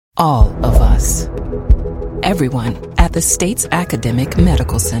All of us. Everyone at the state's academic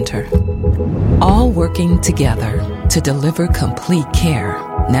medical center. All working together to deliver complete care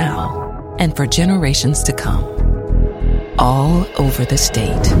now and for generations to come. All over the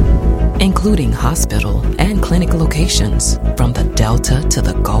state, including hospital and clinic locations from the Delta to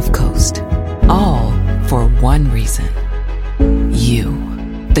the Gulf Coast. All for one reason. You,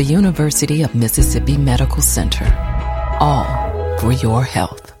 the University of Mississippi Medical Center. All for your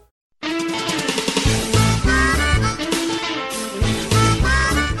health.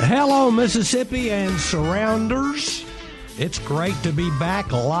 Hello, Mississippi and surrounders. It's great to be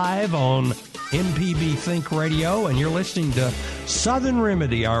back live on MPB Think Radio, and you're listening to Southern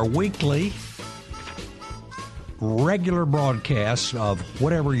Remedy, our weekly regular broadcast of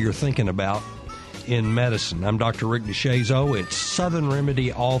whatever you're thinking about in medicine. I'm Dr. Rick DeShazo. It's Southern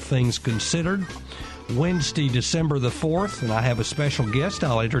Remedy, All Things Considered, Wednesday, December the 4th, and I have a special guest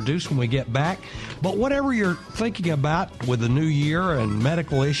I'll introduce when we get back. But whatever you're thinking about with the new year and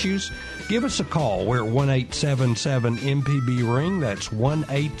medical issues, give us a call. We're at 1-877-MPB-RING. That's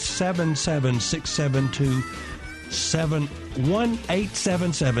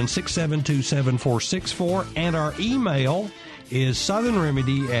 1-877-672-7464. And our email is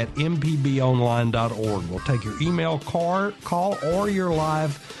southernremedy@mpbonline.org. We'll take your email call or your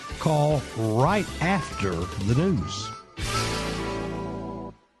live call right after the news.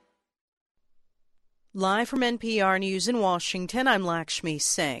 Live from NPR News in Washington, I'm Lakshmi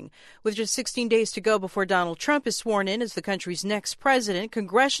Singh. With just 16 days to go before Donald Trump is sworn in as the country's next president,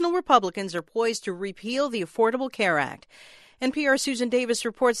 congressional Republicans are poised to repeal the Affordable Care Act. NPR's Susan Davis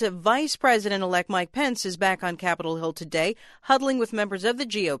reports that Vice President-elect Mike Pence is back on Capitol Hill today, huddling with members of the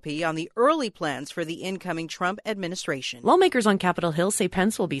GOP on the early plans for the incoming Trump administration. Lawmakers on Capitol Hill say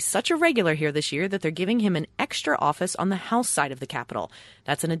Pence will be such a regular here this year that they're giving him an extra office on the House side of the Capitol.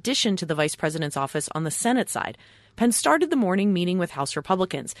 That's in addition to the Vice President's office on the Senate side. Pence started the morning meeting with House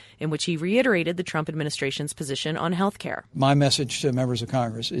Republicans, in which he reiterated the Trump administration's position on health care. My message to members of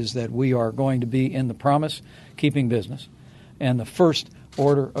Congress is that we are going to be in the promise-keeping business. And the first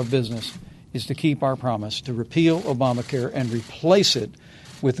order of business is to keep our promise to repeal Obamacare and replace it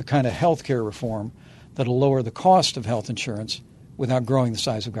with the kind of health care reform that will lower the cost of health insurance without growing the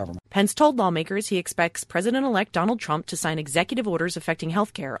size of government. Pence told lawmakers he expects President-elect Donald Trump to sign executive orders affecting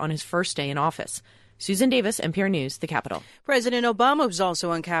health care on his first day in office. Susan Davis, NPR News, the Capitol. President Obama was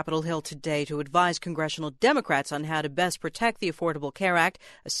also on Capitol Hill today to advise congressional Democrats on how to best protect the Affordable Care Act,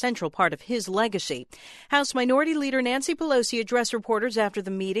 a central part of his legacy. House Minority Leader Nancy Pelosi addressed reporters after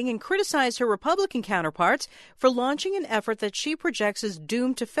the meeting and criticized her Republican counterparts for launching an effort that she projects is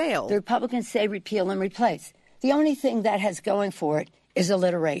doomed to fail. The Republicans say repeal and replace. The only thing that has going for it is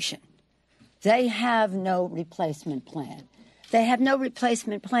alliteration. They have no replacement plan. They have no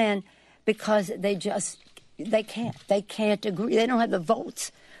replacement plan because they can't agree. They don't have the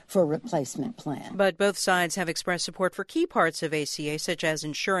votes for a replacement plan. But both sides have expressed support for key parts of ACA, such as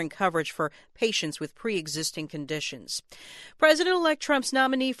ensuring coverage for patients with pre-existing conditions. President-elect Trump's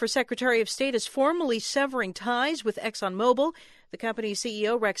nominee for Secretary of State is formally severing ties with ExxonMobil. The company's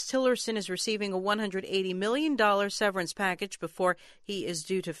CEO, Rex Tillerson, is receiving a $180 million severance package before he is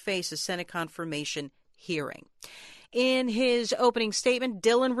due to face a Senate confirmation hearing. In his opening statement,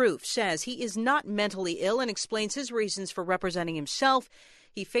 Dylann Roof says he is not mentally ill and explains his reasons for representing himself.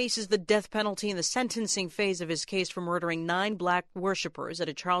 He faces the death penalty in the sentencing phase of his case for murdering 9 black worshipers at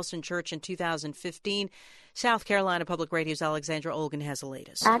a Charleston church in 2015. South Carolina Public Radio's Alexandra Olgan has the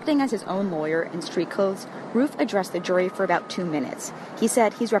latest. Acting as his own lawyer in street clothes, Roof addressed the jury for about 2 minutes. He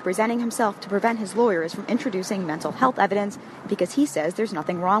said he's representing himself to prevent his lawyers from introducing mental health evidence because he says there's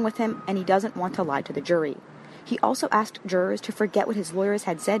nothing wrong with him and he doesn't want to lie to the jury. He also asked jurors to forget what his lawyers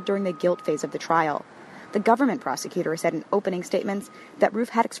had said during the guilt phase of the trial. The government prosecutor said in opening statements that Roof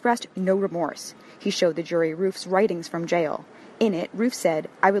had expressed no remorse. He showed the jury Roof's writings from jail. In it, Roof said,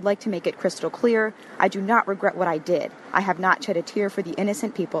 "I would like to make it crystal clear. I do not regret what I did. I have not shed a tear for the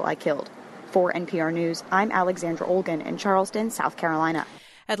innocent people I killed." For NPR News, I'm Alexandra Olgan in Charleston, South Carolina.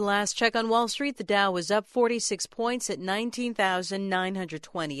 At last check on Wall Street, the Dow was up 46 points at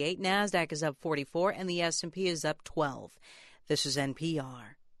 19,928. NASDAQ is up 44, and the S&P is up 12. This is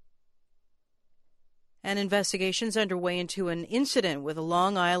NPR. An investigation's underway into an incident with a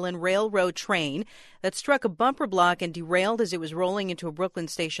Long Island Railroad train that struck a bumper block and derailed as it was rolling into a Brooklyn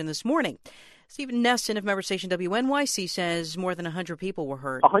station this morning. Stephen Neston of member station WNYC says more than 100 people were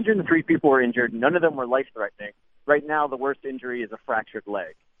hurt. 103 people were injured. None of them were life-threatening. Right now, the worst injury is a fractured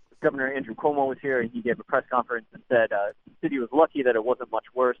leg. Governor Andrew Cuomo was here, and he gave a press conference and said the city was lucky that it wasn't much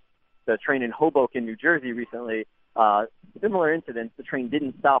worse. The train in Hoboken, New Jersey, recently Similar incidents, the train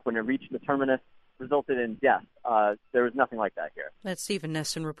didn't stop when it reached the terminus, resulted in death. There was nothing like that here. That's Stephen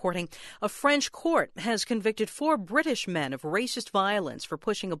Nesson reporting. A French court has convicted 4 British men of racist violence for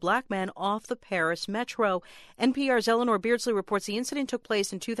pushing a black man off the Paris metro. NPR's Eleanor Beardsley reports the incident took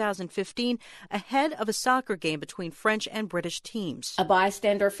place in 2015 ahead of a soccer game between French and British teams. A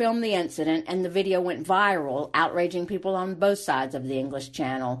bystander filmed the incident, and the video went viral, outraging people on both sides of the English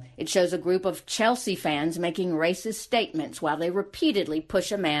Channel. It shows a group of Chelsea fans making racist statements while they repeatedly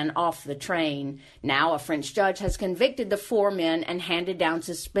push a man off the train. Now a French judge has convicted the 4 men and handed down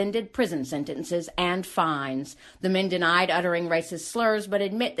suspended prison sentences and fines. The men denied uttering racist slurs but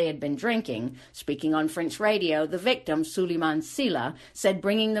admit they had been drinking. Speaking on French radio, the victim, Suleiman Silla, said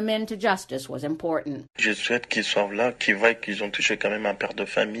bringing the men to justice was important. Je souhaite qu'ils soient là, qu'ils voient qu'ils ont touché quand même un père de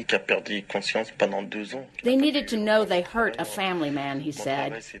famille qui a perdu conscience pendant 2 ans. They needed to know they hurt a family man, he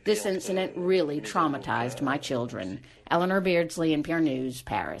said. This incident really traumatized my children. Eleanor Beardsley, NPR News,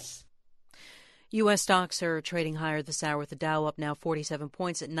 Paris. U.S. stocks are trading higher this hour with the Dow up now 47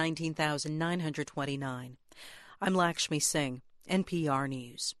 points at 19,929. I'm Lakshmi Singh, NPR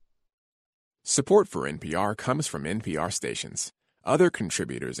News. Support for NPR comes from NPR stations. Other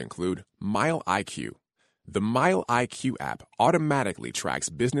contributors include Mile IQ. The Mile IQ app automatically tracks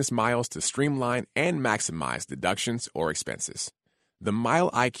business miles to streamline and maximize deductions or expenses. The Mile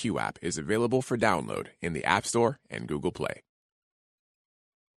IQ app is available for download in the App Store and Google Play.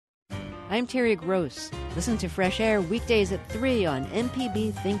 I'm Terry Gross. Listen to Fresh Air weekdays at 3 on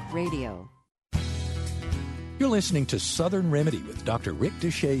MPB Think Radio. You're listening to Southern Remedy with Dr. Rick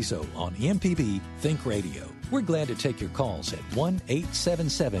DeShazo on MPB Think Radio. We're glad to take your calls at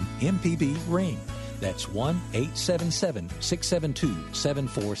 1-877-MPB-RING. That's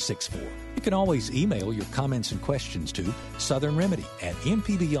 1-877-672-7464. You can always email your comments and questions to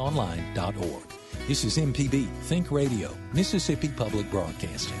southernremedy@mpbonline.org. This is MPB Think Radio, Mississippi Public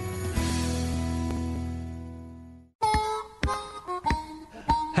Broadcasting.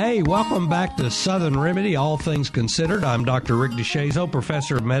 Hey, welcome back to Southern Remedy, All Things Considered. I'm Dr. Rick DeShazo,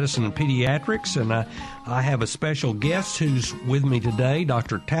 Professor of Medicine and Pediatrics, and I have a special guest who's with me today,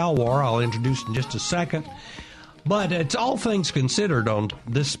 Dr. Talwar. I'll introduce in just a second. But it's All Things Considered on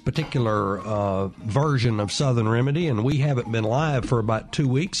this particular version of Southern Remedy, and we haven't been live for about 2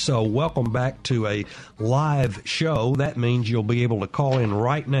 weeks, so welcome back to a live show. That means you'll be able to call in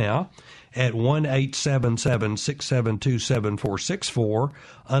right now at 1-877-672-7464,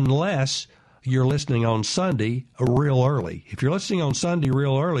 unless you're listening on Sunday real early. If you're listening on Sunday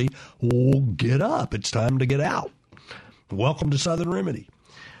real early, well, get up. It's time to get out. Welcome to Southern Remedy.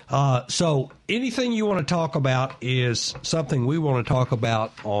 So anything you want to talk about is something we want to talk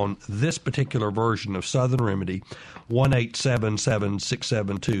about on this particular version of Southern Remedy,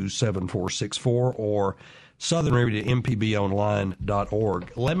 1-877-672-7464, or Southern Remedy at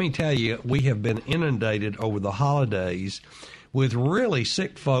mpbonline.org. Let me tell you, we have been inundated over the holidays with really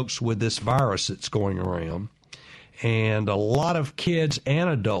sick folks with this virus that's going around. And a lot of kids and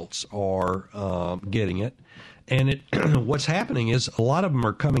adults are getting it. And what's happening is a lot of them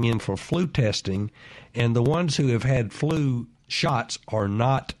are coming in for flu testing, and the ones who have had flu shots are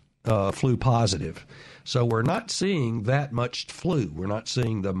not flu positive. So we're not seeing that much flu. We're not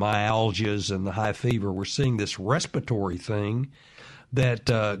seeing the myalgias and the high fever. We're seeing this respiratory thing that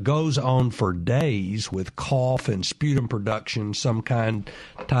goes on for days with cough and sputum production, sometimes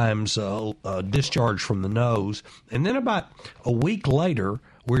discharge from the nose. And then about a week later,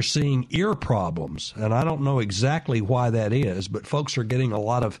 we're seeing ear problems. And I don't know exactly why that is, but folks are getting a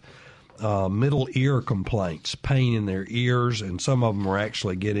lot of middle ear complaints, pain in their ears, and some of them are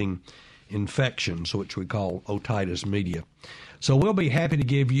actually getting infections, which we call otitis media. So we'll be happy to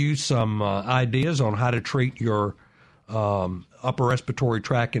give you some ideas on how to treat your upper respiratory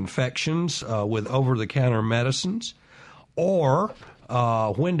tract infections with over-the-counter medicines, or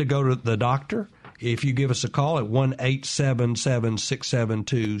when to go to the doctor. If you give us a call at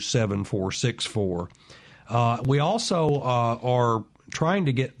 1-877-672-7464. We also are trying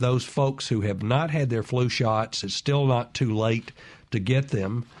to get those folks who have not had their flu shots. It's still not too late to get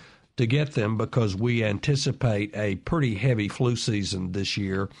them, because we anticipate a pretty heavy flu season this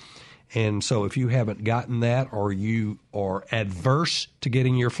year. And so if you haven't gotten that, or you are adverse to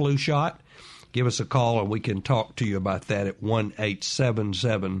getting your flu shot, give us a call and we can talk to you about that at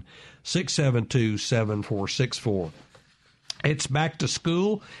 1-877-672-7464. It's back to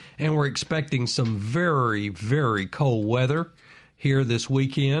school, and we're expecting some very, very cold weather here this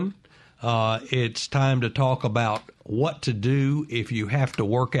weekend. It's time to talk about what to do if you have to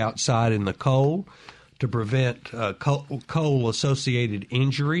work outside in the cold to prevent cold-associated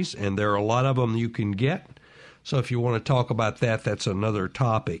injuries, and there are a lot of them you can get. So if you want to talk about that, that's another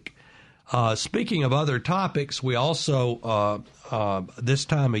topic. Speaking of other topics, we also, this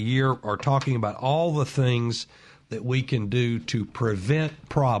time of year, are talking about all the things that we can do to prevent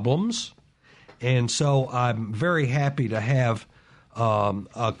problems. And so I'm very happy to have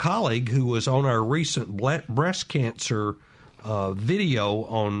a colleague who was on our recent breast cancer video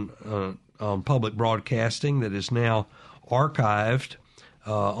on public broadcasting that is now archived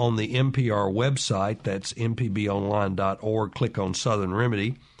on the NPR website. That's mpbonline.org. Click on Southern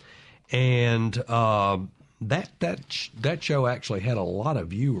Remedy. And that show actually had a lot of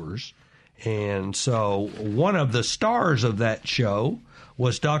viewers. And so one of the stars of that show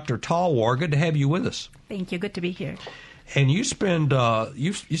was Dr. Talwar. Good to have you with us. Thank you. Good to be here. And you spend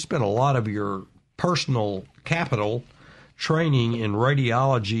you spend a lot of your personal capital training in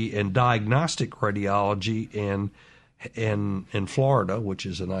radiology and diagnostic radiology in Florida, which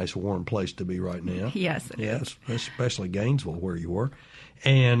is a nice warm place to be right now. Yes. Yes, especially Gainesville, where you were,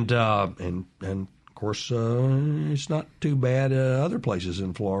 and of course it's not too bad other places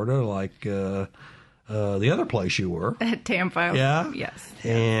in Florida, like the other place you were at Tampa. Yeah. Yes.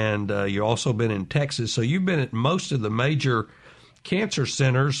 And you've also been in Texas, so you've been at most of the major cancer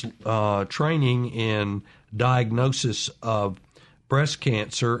centers training in diagnosis of breast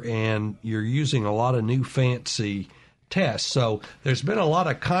cancer, and you're using a lot of new fancy tests. So there's been a lot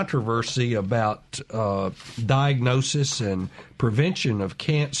of controversy about diagnosis and prevention of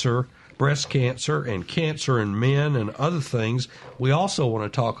cancer, breast cancer, and cancer in men and other things we also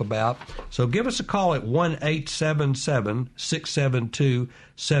want to talk about. So give us a call at 1-877-672-7464,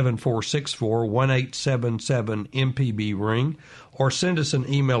 1-877-MPB-RING, or send us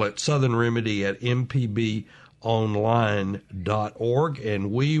an email at southernremedy@mpbonline.org,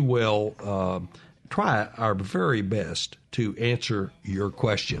 and we will try our very best to answer your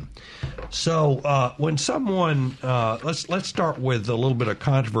question. So when someone, let's start with a little bit of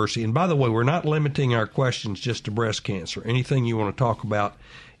controversy. And by the way, we're not limiting our questions just to breast cancer. Anything you want to talk about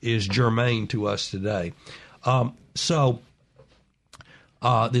is germane to us today. So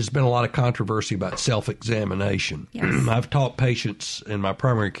there's been a lot of controversy about self-examination. Yes. I've taught patients in my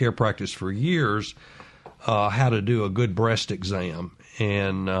primary care practice for years how to do a good breast exam.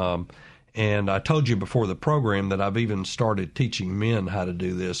 And I told you before the program that I've even started teaching men how to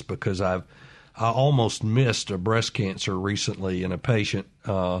do this, because I almost missed a breast cancer recently in a patient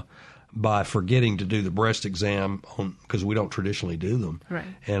by forgetting to do the breast exam because we don't traditionally do them. Right.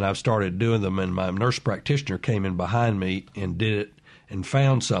 And I've started doing them, and my nurse practitioner came in behind me and did it and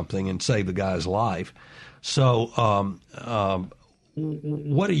found something and saved the guy's life. So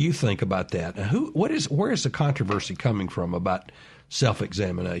what do you think about that? Where is the controversy coming from about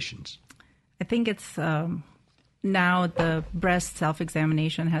self-examinations? I think it's now the breast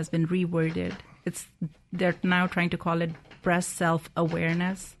self-examination has been reworded. They're now trying to call it breast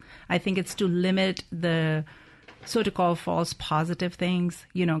self-awareness. I think it's to limit the so-called false positive things,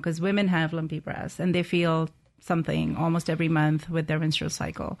 because women have lumpy breasts and they feel something almost every month with their menstrual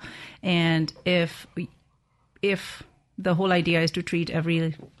cycle. And if the whole idea is to treat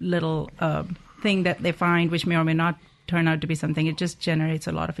every little thing that they find, which may or may not turn out to be something, it just generates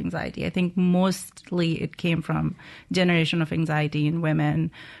a lot of anxiety. I think mostly it came from generation of anxiety in women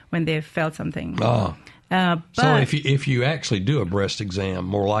when they felt something. So if you actually do a breast exam,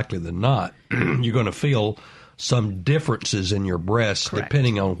 more likely than not, you're going to feel some differences in your breasts. Correct.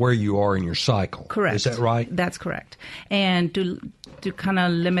 Depending on where you are in your cycle. Correct. Is that right? That's correct. And to kind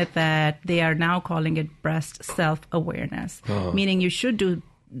of limit that, they are now calling it breast self-awareness, meaning you should do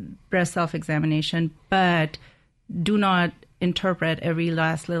breast self-examination, but do not interpret every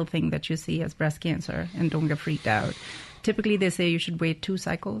last little thing that you see as breast cancer, and don't get freaked out. Typically, they say you should wait 2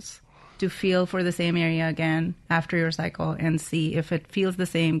 cycles to feel for the same area again after your cycle and see if it feels the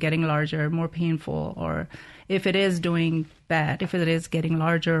same, getting larger, more painful, or if it is doing bad, if it is getting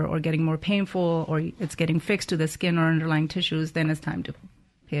larger or getting more painful, or it's getting fixed to the skin or underlying tissues, then it's time to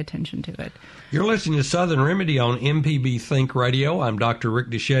pay attention to it. You're listening to Southern Remedy on MPB Think Radio. I'm Dr. Rick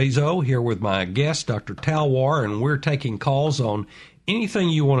DeShazo here with my guest, Dr. Talwar, and we're taking calls on anything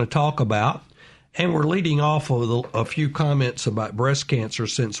you want to talk about. And we're leading off with a few comments about breast cancer,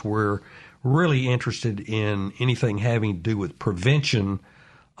 since we're really interested in anything having to do with prevention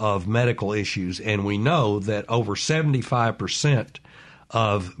of medical issues. And we know that over 75%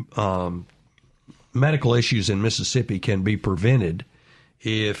 of medical issues in Mississippi can be prevented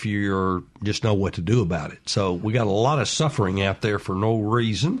if you just know what to do about it. So we got a lot of suffering out there for no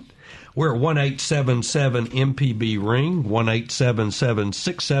reason. We're at 1-877-MPB-RING,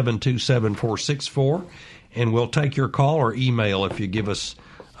 1-877-672-7464, and we'll take your call or email if you give us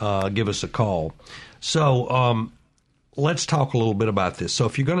a call. So let's talk a little bit about this. So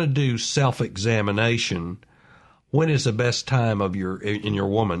if you're going to do self-examination, when is the best time of in your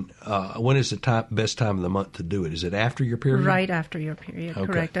woman? When is the best time of the month to do it? Is it after your period? Right after your period, okay.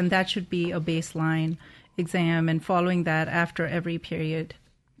 Correct. And that should be a baseline exam. And following that, after every period,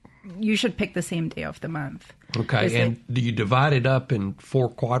 you should pick the same day of the month. Okay. Do you divide it up in 4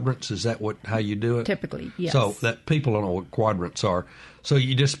 quadrants? Is that how you do it? Typically, yes. So that people don't know what quadrants are. So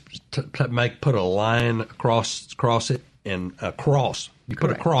you just put a line across it and a cross. You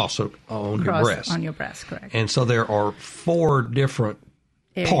correct. Put a cross on your breast. On your breast, correct. And so there are 4 different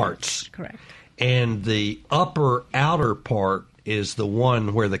parts. Correct. And the outer part is the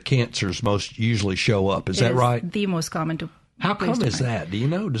one where the cancers most usually show up. Is that right? The most common to. How come is that? Do you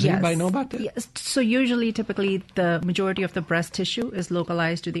know? Does anybody know about that? Yes. So typically, the majority of the breast tissue is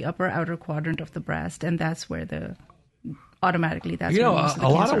localized to the upper outer quadrant of the breast, and that's where automatically that's where most of the a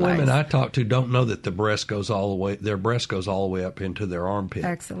lot of women lies. I talk to don't know that their breast goes all the way up into their armpit.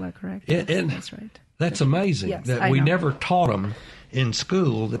 Excellent, correct. And that's right. That's amazing. Yes, that we never taught them in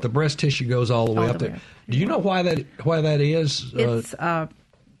school that the breast tissue goes all the way up there. Do you know why that is? It's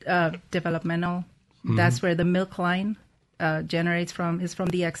developmental. Mm-hmm. That's where the milk line generates from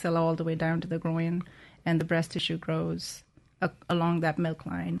the axilla all the way down to the groin, and the breast tissue grows along that milk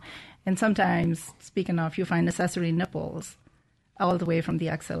line. And sometimes, speaking of, you find accessory nipples all the way from the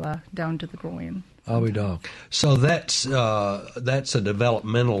axilla down to the groin. Oh, dog. So that's a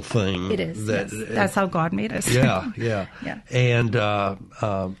developmental thing. It is. Yes. That's how God made us. Yeah. Yeah. And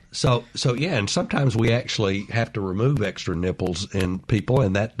so and sometimes we actually have to remove extra nipples in people,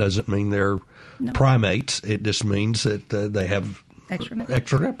 and that doesn't mean they're primates. It just means that they have extra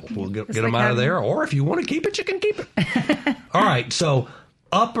nipples. We'll get them out of there, or if you want to keep it, you can keep it. All right. So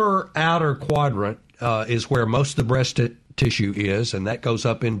upper outer quadrant is where most of the breast tissue is, and that goes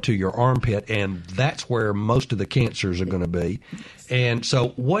up into your armpit, and that's where most of the cancers are going to be. And so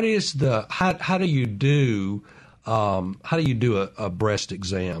what is how do you do a breast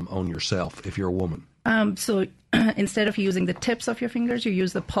exam on yourself if you're a woman? So instead of using the tips of your fingers, you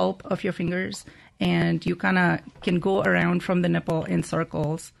use the pulp of your fingers, and you kind of can go around from the nipple in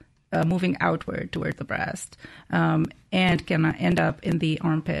circles, moving outward toward the breast, and can end up in the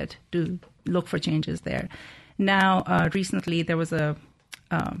armpit to look for changes there. Now, recently there was a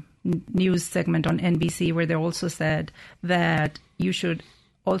news segment on NBC where they also said that you should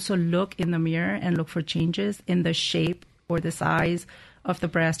also look in the mirror and look for changes in the shape or the size of the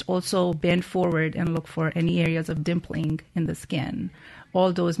breast. Also bend forward and look for any areas of dimpling in the skin.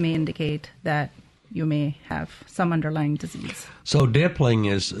 All those may indicate that you may have some underlying disease. So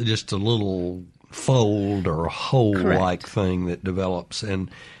dimpling is just a little fold or hole-like thing that develops. And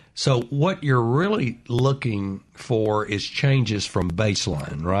so what you're really looking for is changes from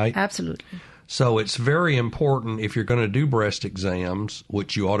baseline, right? Absolutely. So it's very important if you're going to do breast exams,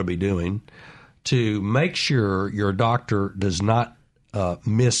 which you ought to be doing, to make sure your doctor does not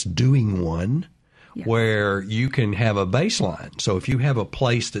miss doing one where you can have a baseline. So if you have a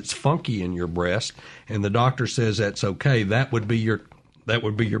place that's funky in your breast and the doctor says that's okay, that would be your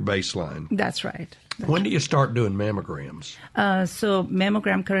baseline. That's right. When do you start doing mammograms? So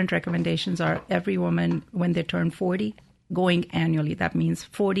mammogram current recommendations are every woman when they turn 40, going annually. That means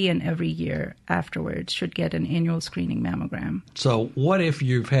 40 and every year afterwards should get an annual screening mammogram. So what if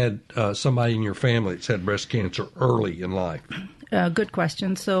you've had somebody in your family that's had breast cancer early in life? Good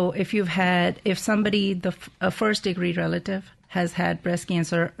question. So if somebody, a first-degree relative, has had breast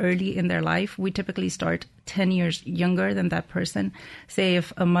cancer early in their life, we typically start 10 years younger than that person. Say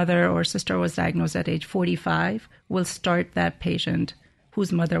if a mother or sister was diagnosed at age 45, we'll start that patient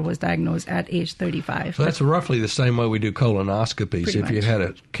whose mother was diagnosed at age 35. So that's roughly the same way we do colonoscopies. Pretty if you much. had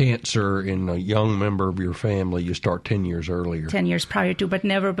a cancer in a young member of your family, you start 10 years earlier. 10 years prior to, but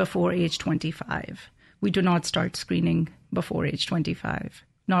never before age 25. We do not start screening before age 25.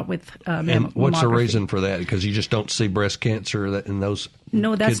 Not with And what's the reason for that? Because you just don't see breast cancer in those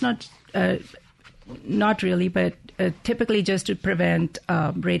No, that's kids? not really, but typically just to prevent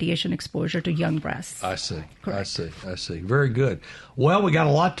radiation exposure to young breasts. I see. Correct. I see. Very good. Well, we got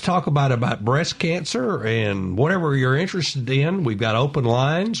a lot to talk about breast cancer and whatever you're interested in. We've got open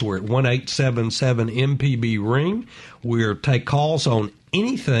lines. We're at 1-877-MPB-RING. We'll take calls on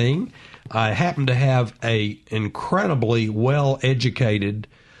anything. I happen to have a incredibly well-educated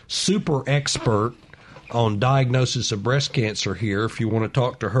super expert on diagnosis of breast cancer here if you want to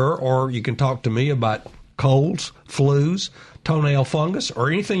talk to her, or you can talk to me about colds, flus, toenail fungus,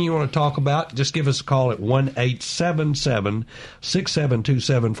 or anything you want to talk about. Just give us a call at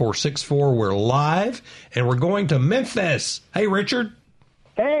 1-877-672-7464. We're live, and we're going to Memphis. Hey, Richard.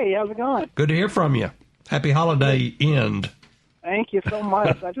 Hey, how's it going? Good to hear from you. Happy holiday end. Thank you so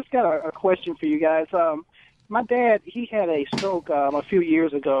much. I just got a question for you guys. My dad, he had a stroke a few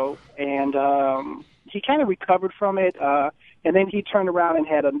years ago, and he kind of recovered from it, and then he turned around and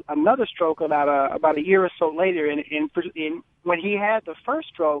had another stroke about a year or so later. And when he had the first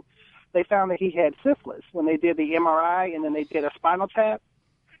stroke, they found that he had syphilis when they did the MRI, and then they did a spinal tap.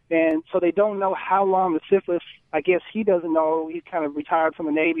 And so they don't know how long the syphilis, I guess he doesn't know. He's kind of retired from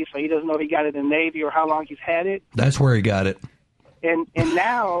the Navy, so he doesn't know if he got it in the Navy or how long he's had it. That's where he got it. And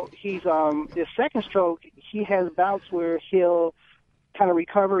now he's his second stroke, he has bouts where he'll kind of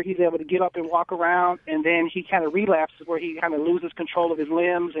recover. He's able to get up and walk around, and then he kind of relapses where he kind of loses control of his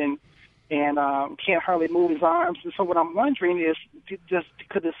limbs and can't hardly move his arms. And so what I'm wondering is,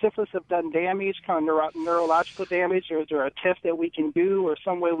 could the syphilis have done damage, kind of neurological damage, or is there a test that we can do or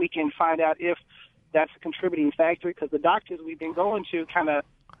some way we can find out if that's a contributing factor? Because the doctors we've been going to kind of,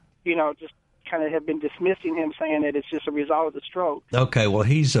 just kind of have been dismissing him, saying that it's just a result of the stroke. Okay, well,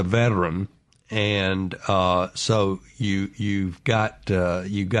 he's a veteran, and so you've got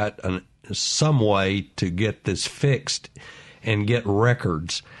some way to get this fixed and get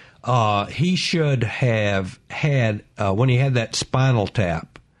records. He should have had, when he had that spinal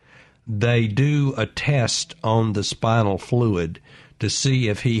tap, they do a test on the spinal fluid to see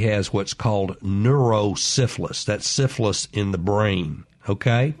if he has what's called neurosyphilis. That's syphilis in the brain,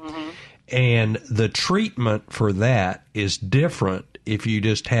 okay? Mm-hmm. And the treatment for that is different if you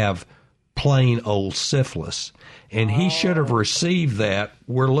just have plain old syphilis. And he should have received that.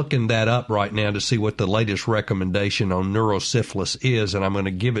 We're looking that up right now to see what the latest recommendation on neurosyphilis is, and I'm going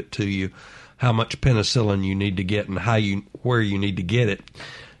to give it to you, how much penicillin you need to get and where you need to get it.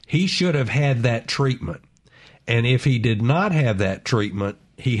 He should have had that treatment. And if he did not have that treatment,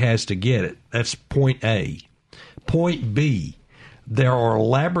 he has to get it. That's point A. Point B, there are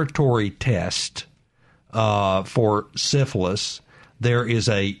laboratory tests for syphilis. There is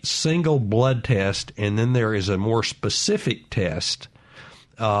a single blood test, and then there is a more specific test.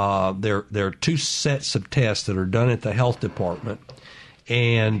 There are two sets of tests that are done at the health department,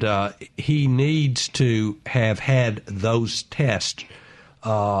 and he needs to have had those tests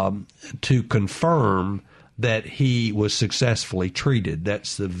to confirm that he was successfully treated.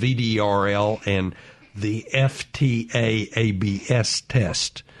 That's the VDRL and the FTA-ABS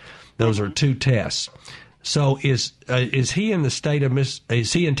test. Those are two tests. So is he in the state of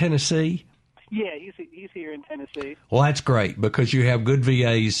is he in Tennessee? Yeah, he's here in Tennessee. Well, that's great because you have good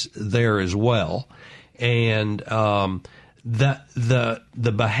VAs there as well, and the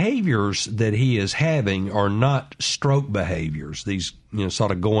behaviors that he is having are not stroke behaviors. These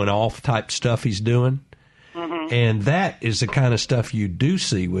sort of going off type stuff he's doing, mm-hmm. and that is the kind of stuff you do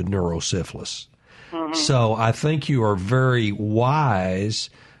see with neurosyphilis. Mm-hmm. So I think you are very wise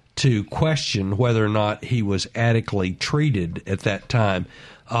to question whether or not he was adequately treated at that time.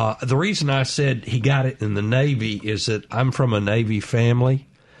 The reason I said he got it in the Navy is that I'm from a Navy family.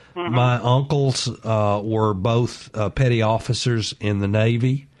 Mm-hmm. My uncles were both petty officers in the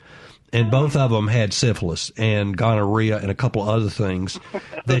Navy, and both of them had syphilis and gonorrhea and a couple of other things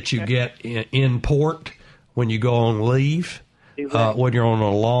that you get in port when you go on leave, when you're on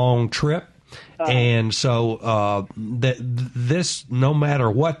a long trip. And so this, no matter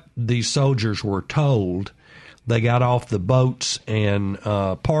what these soldiers were told, they got off the boats and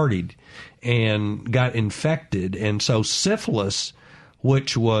partied and got infected. And so syphilis,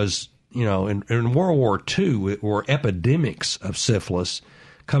 which was, in World War II, it were epidemics of syphilis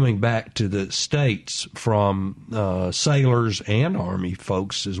coming back to the States from sailors and Army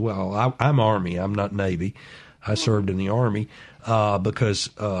folks as well. I'm Army. I'm not Navy. I served in the Army. Because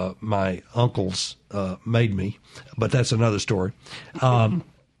my uncles made me, but that's another story.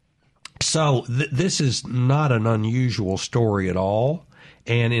 So this is not an unusual story at all.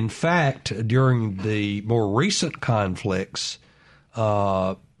 And in fact, during the more recent conflicts,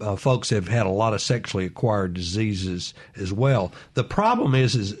 folks have had a lot of sexually acquired diseases as well. The problem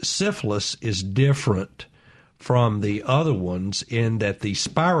is syphilis is different from the other ones in that the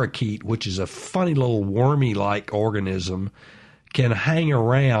spirochete, which is a funny little wormy-like organism, can hang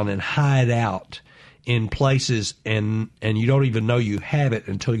around and hide out in places, and you don't even know you have it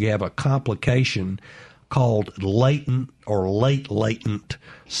until you have a complication called latent or late latent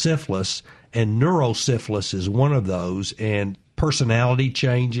syphilis, and neurosyphilis is one of those, and personality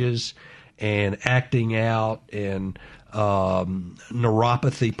changes and acting out and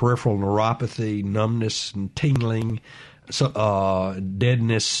neuropathy, peripheral neuropathy, numbness and tingling, so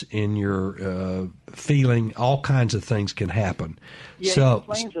deadness in your feeling, all kinds of things can happen. Yeah, so, he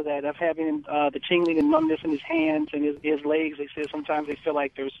complains of that, of having the tingling and numbness in his hands and his legs. They say sometimes they feel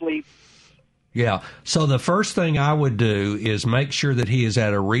like they're asleep. Yeah. So the first thing I would do is make sure that he is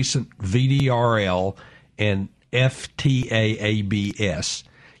at a recent VDRL and FTAABS.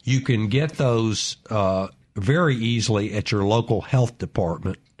 You can get those very easily at your local health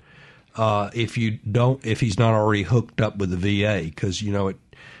department if he's not already hooked up with the VA, because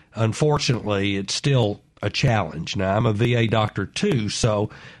unfortunately it's still a challenge. Now, I'm a VA doctor too,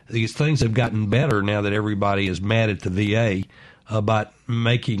 so these things have gotten better now that everybody is mad at the VA about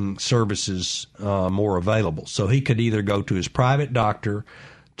making services more available. So he could either go to his private doctor,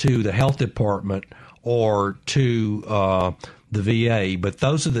 to the health department, or to the VA. But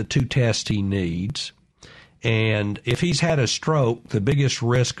those are the two tests he needs. And if he's had a stroke, the biggest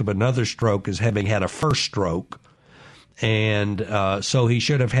risk of another stroke is having had a first stroke. And so he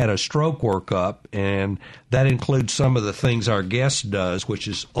should have had a stroke workup, and that includes some of the things our guest does, which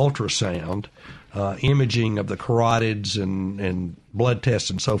is ultrasound, imaging of the carotids and blood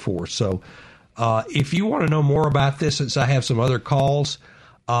tests and so forth. So if you want to know more about this, since I have some other calls,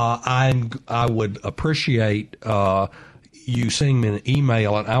 I would appreciate you sending me an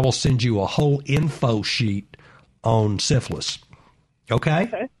email, and I will send you a whole info sheet on syphilis.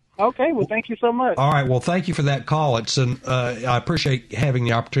 Okay? Okay, well, thank you so much. All right, well, thank you for that call. I appreciate having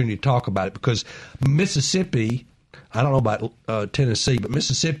the opportunity to talk about it, because Mississippi, I don't know about Tennessee, but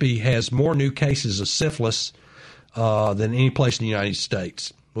Mississippi has more new cases of syphilis than any place in the United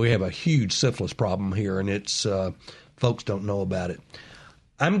States. We have a huge syphilis problem here, and it's folks don't know about it.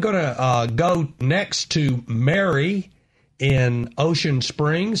 I'm going to go next to Mary in Ocean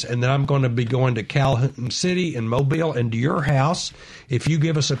Springs, and then I'm going to be going to Calhoun City and Mobile and to your house. If you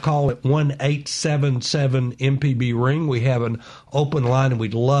give us a call at 1-877-MPB-RING, we have an open line, and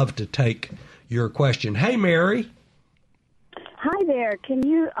we'd love to take your question. Hey, Mary. Hi there. Can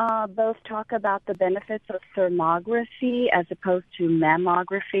you both talk about the benefits of thermography as opposed to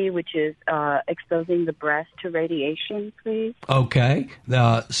mammography, which is exposing the breast to radiation, please? Okay.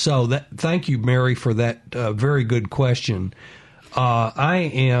 Thank you, Mary, for that very good question.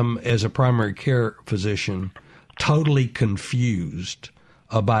 I am, as a primary care physician, totally confused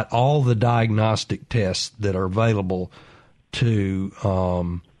about all the diagnostic tests that are available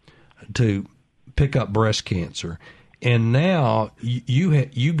to pick up breast cancer. And now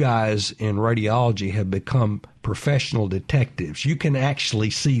you guys in radiology have become professional detectives. You can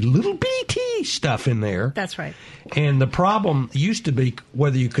actually see little bitty stuff in there. That's right. And the problem used to be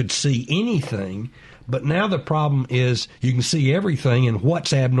whether you could see anything, but now the problem is you can see everything and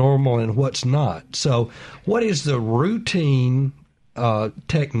what's abnormal and what's not. So what is the routine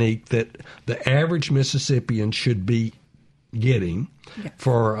technique that the average Mississippian should be getting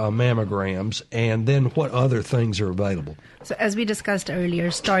for mammograms, and then what other things are available? So as we discussed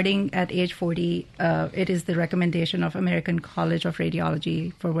earlier, starting at age 40, it is the recommendation of American College of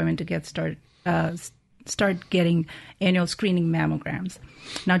Radiology for women to start getting annual screening mammograms.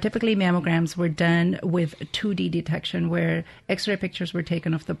 Now, typically mammograms were done with 2D detection, where X-ray pictures were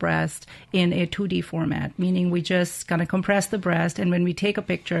taken of the breast in a 2D format, meaning we just kind of compress the breast, and when we take a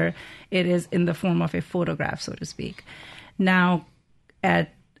picture, it is in the form of a photograph, so to speak. Now,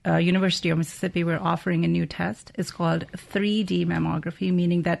 at University of Mississippi, we're offering a new test. It's called 3D mammography,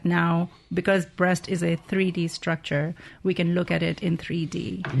 meaning that now, because breast is a 3D structure, we can look at it in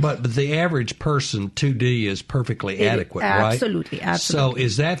 3D. But the average person, 2D is perfectly adequate, right? Absolutely. So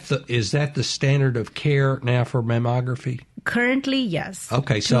is that the standard of care now for mammography? Currently, yes.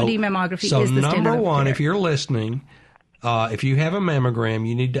 Okay, 2D mammography is the standard of care. So number one, if you're listening, if you have a mammogram,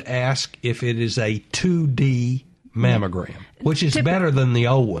 you need to ask if it is a 2D mammogram, which is better than the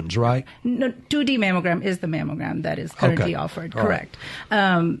old ones, right? No, 2D mammogram is the mammogram that is currently offered, correct.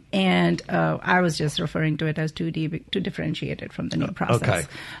 Right. And I was just referring to it as 2D to differentiate it from the new process. Okay.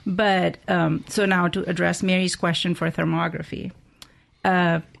 But so now to address Mary's question for thermography,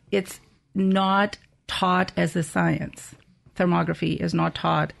 it's not taught as a science. Thermography is not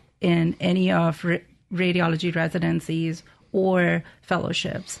taught in any of radiology residencies or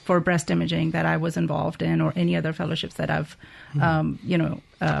fellowships for breast imaging that I was involved in, or any other fellowships that I've, So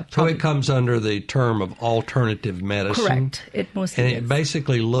it comes under the term of alternative medicine. Correct. It mostly and it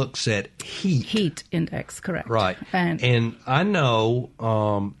basically looks at heat. Heat index, correct. Right. And I know,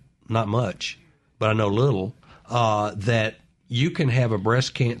 not much, but I know little, that you can have a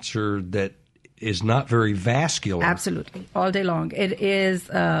breast cancer that is not very vascular. Absolutely. All day long. It is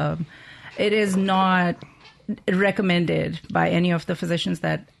not recommended by any of the physicians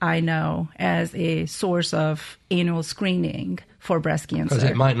that I know as a source of annual screening for breast cancer. Because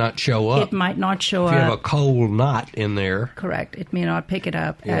it might not show up. It might not show up. If you have a cold knot in there. Correct. It may not pick it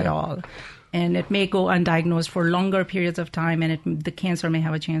up at all. and it may go undiagnosed for longer periods of time, and the cancer may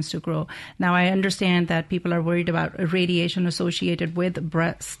have a chance to grow. Now, I understand that people are worried about radiation associated with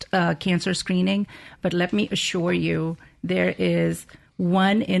breast cancer screening, but let me assure you there is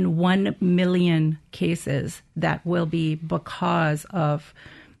 1 in 1 million cases that will be because of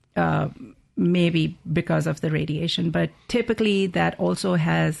maybe because of the radiation. But typically that also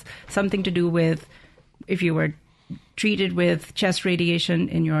has something to do with if you were treated with chest radiation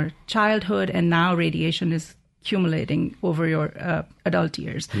in your childhood and now radiation is accumulating over your adult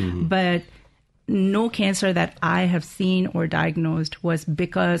years. Mm-hmm. But no cancer that I have seen or diagnosed was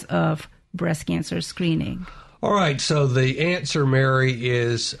because of breast cancer screening. All right, so the answer, Mary,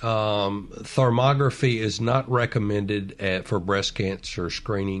 is thermography is not recommended for breast cancer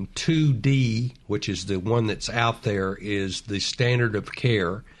screening. 2D, which is the one that's out there, is the standard of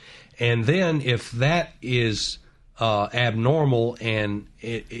care. And then if that is abnormal and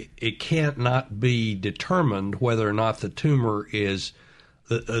it can't not be determined whether or not the tumor is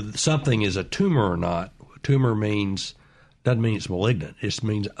something is a tumor or not. Tumor doesn't mean it's malignant. It just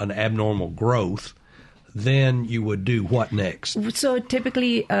means an abnormal growth. Then you would do what next? So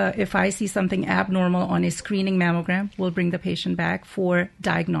typically, if I see something abnormal on a screening mammogram, we'll bring the patient back for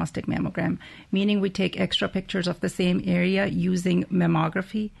diagnostic mammogram, meaning we take extra pictures of the same area using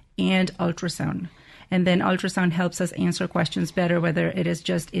mammography and ultrasound. And then ultrasound helps us answer questions better, whether it is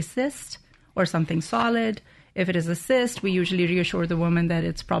just a cyst or something solid. If it is a cyst, we usually reassure the woman that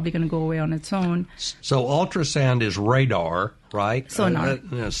it's probably going to go away on its own. So ultrasound is radar, right? Sonar.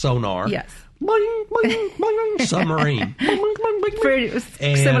 Sonar. Yes. Boing, boing, boing, submarine.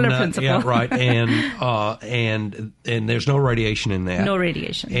 Similar principle. Yeah, right. And there's no radiation in that. No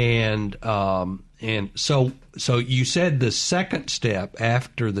radiation. And so you said the second step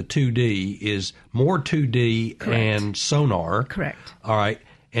after the 2D is more 2D Correct. And sonar. Correct. All right.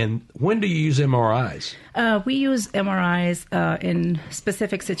 And when do you use MRIs? We use MRIs in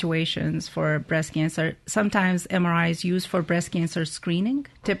specific situations for breast cancer. Sometimes MRI is used for breast cancer screening,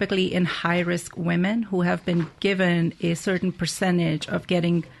 typically in high-risk women who have been given a certain percentage of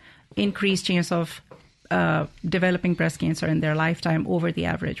getting increased chance of developing breast cancer in their lifetime over the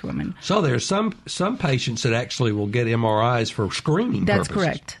average woman. So there's some patients that actually will get MRIs for screening That's purposes.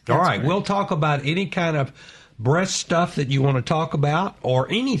 Correct. All right. Correct. We'll talk about any kind of breast stuff that you want to talk about or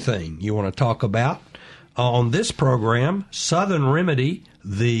anything you want to talk about on this program, Southern Remedy,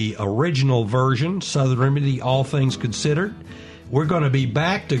 the original version, Southern Remedy, All Things Considered. We're going to be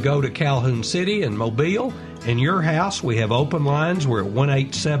back to go to Calhoun City and Mobile. In your house, we have open lines. We're at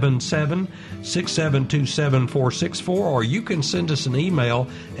 1-877-672-7464, or you can send us an email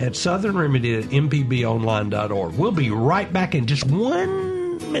at southernremedy@mpbonline.org. We'll be right back in just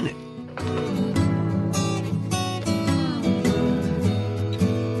 1 minute.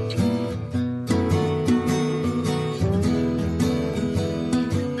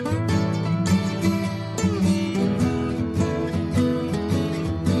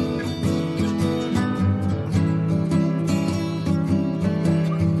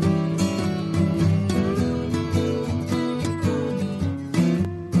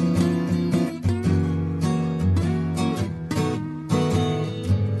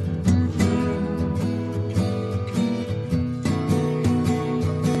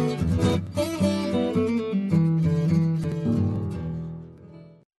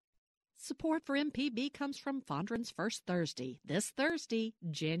 Support for MPB comes from Fondren's First Thursday, this Thursday,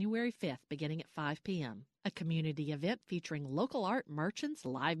 January 5th, beginning at 5 p.m. A community event featuring local art, merchants,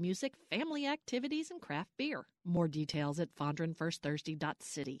 live music, family activities, and craft beer. More details at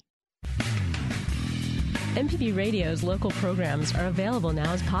fondrenfirstthursday.city. MPB Radio's local programs are available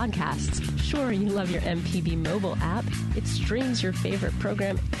now as podcasts. Sure, you love your MPB mobile app. It streams your favorite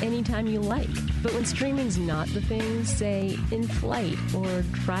program anytime you like. But when streaming's not the thing, say in flight or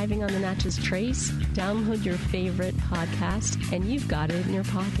driving on the Natchez Trace, download your favorite podcast and you've got it in your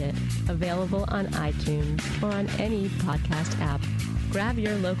pocket. Available on iTunes or on any podcast app. Grab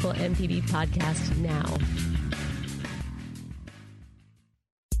your local MPB podcast now.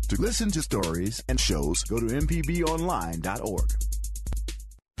 To listen to stories and shows, go to mpbonline.org.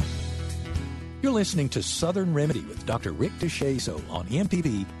 You're listening to Southern Remedy with Dr. Rick DeShazo on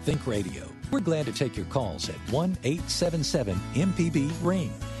MPB Think Radio. We're glad to take your calls at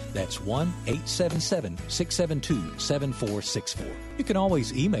 1-877-MPB-RING. That's 1-877-672-7464. You can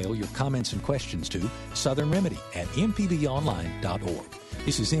always email your comments and questions to southernremedy@mpbonline.org.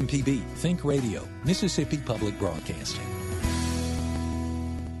 This is MPB Think Radio, Mississippi Public Broadcasting.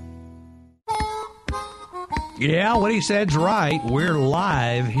 Yeah, what he said's right. We're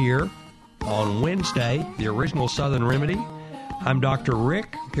live here on Wednesday, the original Southern Remedy. I'm Dr.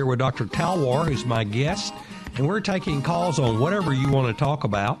 Rick, here with Dr. Talwar, who's my guest, and we're taking calls on whatever you want to talk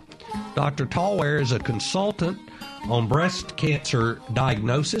about. Dr. Talwar is a consultant on breast cancer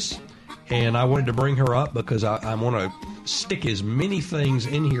diagnosis, and I wanted to bring her up because I want to stick as many things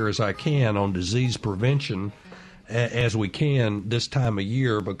in here as I can on disease prevention as we can this time of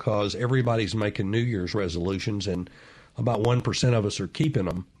year, because everybody's making New Year's resolutions and about 1% of us are keeping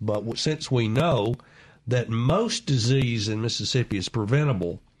them. But since we know that most disease in Mississippi is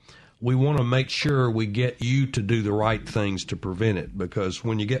preventable, we want to make sure we get you to do the right things to prevent it, because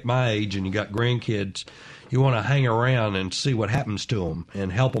when you get my age and you got grandkids, you want to hang around and see what happens to them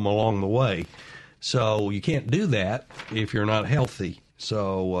and help them along the way. So you can't do that if you're not healthy.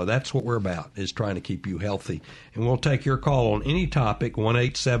 So that's what we're about, is trying to keep you healthy. And we'll take your call on any topic,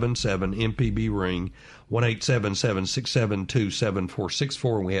 1-877-MPB-RING,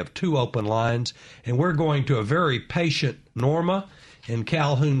 1-877-672-7464. We have 2 open lines, and we're going to a very patient Norma in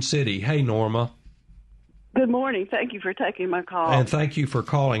Calhoun City. Hey, Norma. Good morning. Thank you for taking my call. And thank you for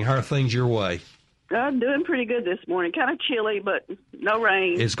calling. How are things your way? I'm doing pretty good this morning. Kind of chilly, but no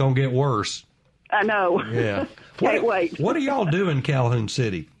rain. It's going to get worse. I know. Yeah. Can't wait. What do y'all do in Calhoun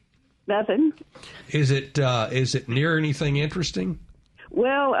City? Nothing. Is it near anything interesting?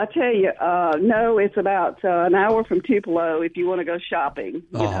 Well, I tell you, no, it's about an hour from Tupelo if you want to go shopping,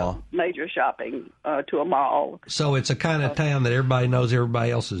 you know, major shopping to a mall. So it's a kind of town that everybody knows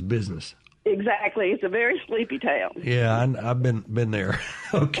everybody else's business. Exactly. It's a very sleepy town. Yeah, I've been there.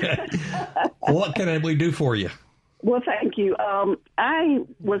 Okay. What can we do for you? Well, thank you. I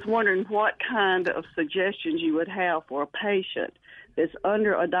was wondering what kind of suggestions you would have for a patient that's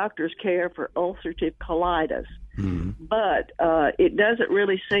under a doctor's care for ulcerative colitis, but it doesn't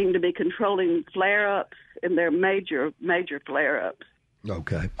really seem to be controlling flare-ups, and they're major flare-ups.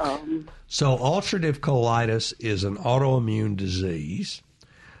 Okay. So ulcerative colitis is an autoimmune disease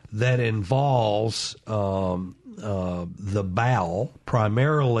that involves the bowel,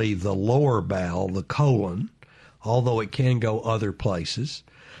 primarily the lower bowel, the colon, although it can go other places.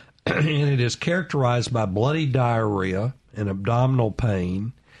 And it is characterized by bloody diarrhea and abdominal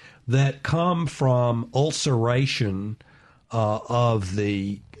pain that come from ulceration of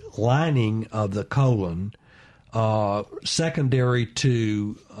the lining of the colon, secondary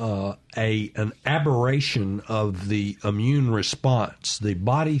to an aberration of the immune response. The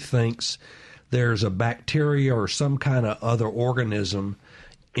body thinks there's a bacteria or some kind of other organism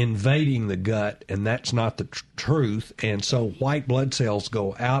invading the gut, and that's not the truth. And so white blood cells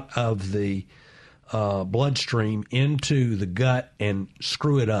go out of the bloodstream into the gut and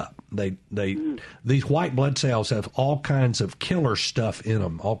screw it up. These white blood cells have all kinds of killer stuff in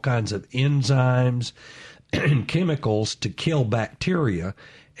them, all kinds of enzymes and chemicals to kill bacteria.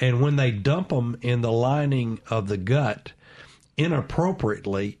 And when they dump them in the lining of the gut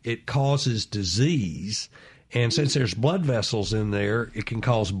inappropriately, it causes disease. And since there's blood vessels in there, it can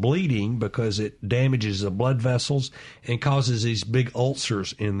cause bleeding because it damages the blood vessels and causes these big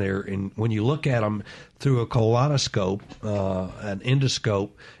ulcers in there. And when you look at them through a colonoscope, an endoscope,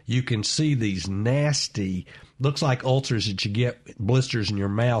 you can see these nasty, looks like ulcers that you get, blisters in your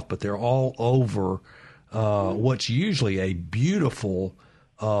mouth, but they're all over what's usually a beautiful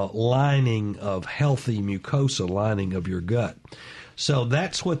lining of healthy mucosa lining of your gut. So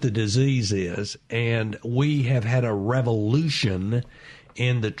that's what the disease is, and we have had a revolution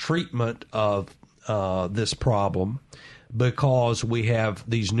in the treatment of this problem because we have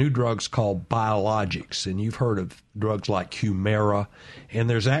these new drugs called biologics, and you've heard of drugs like Humira, and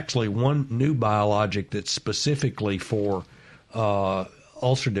there's actually one new biologic that's specifically for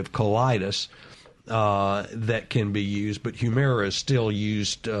ulcerative colitis that can be used, but Humira is still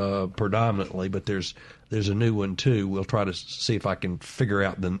used predominantly, but there's a new one too. We'll try to see if I can figure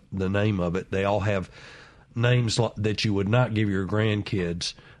out the name of it. They all have names that you would not give your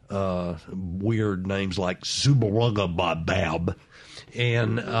grandkids, weird names like Zubarugabab.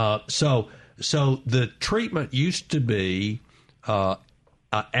 And so the treatment used to be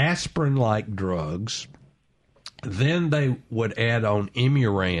aspirin-like drugs. Then they would add on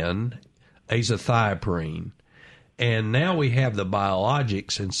Imuran, azathioprine. And now we have the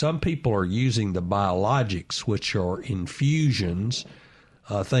biologics, and some people are using the biologics, which are infusions,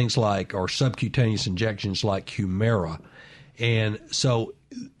 things like, or subcutaneous injections like Humira. And so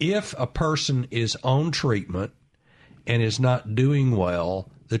if a person is on treatment and is not doing well,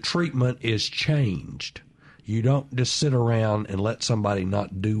 the treatment is changed. You don't just sit around and let somebody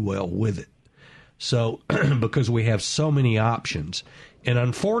not do well with it. So, because we have so many options. And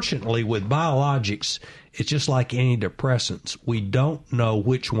unfortunately, with biologics, it's just like antidepressants. We don't know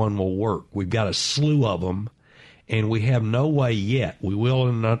which one will work. We've got a slew of them, And we have no way yet. We will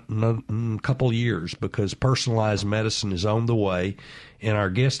in a couple of years, because personalized medicine is on the way. And our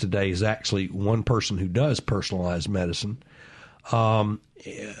guest today is actually one person who does personalized medicine. We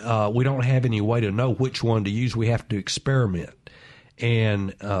don't have any way to know which one to use. We have to experiment.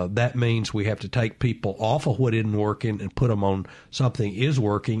 And that means we have to take people off of what isn't working and put them on something is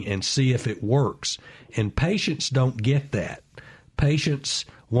working and see if it works. And patients don't get that. Patients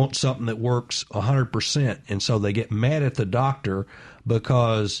want something that works 100%, and so they get mad at the doctor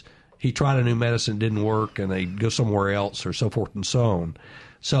because he tried a new medicine, didn't work, and they go somewhere else, or so forth and so on.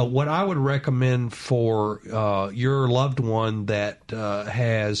 So what I would recommend for your loved one that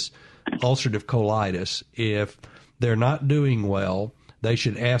has ulcerative colitis, if they're not doing well, they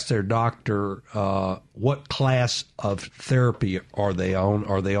should ask their doctor what class of therapy are they on.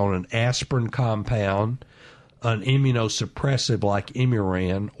 Are they on an aspirin compound, an immunosuppressive like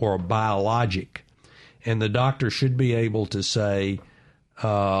Imuran, or a biologic? And the doctor should be able to say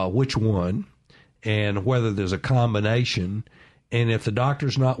which one and whether there's a combination. And if the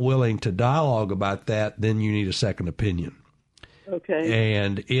doctor's not willing to dialogue about that, then you need a second opinion. Okay.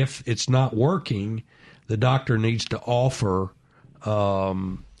 And if it's not working, the doctor needs to offer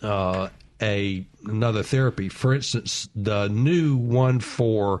another therapy. For instance, the new one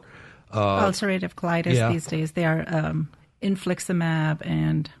for ulcerative colitis these days, they are infliximab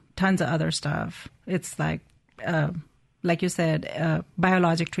and tons of other stuff. It's like you said,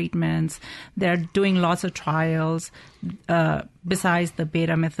 biologic treatments. They're doing lots of trials. Besides the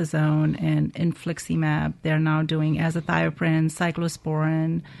betamethasone and infliximab, they're now doing azathioprine,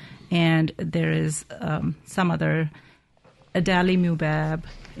 cyclosporin, and there is some other adalimumab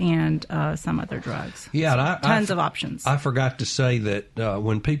and some other drugs. Yeah, so tons of options. I forgot to say that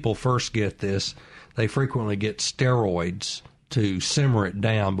when people first get this, they frequently get steroids to simmer it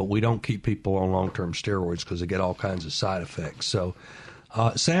down, but we don't keep people on long-term steroids because they get all kinds of side effects. So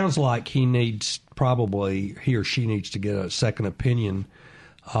it sounds like he or she needs to get a second opinion,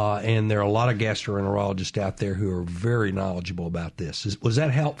 and there are a lot of gastroenterologists out there who are very knowledgeable about this. Was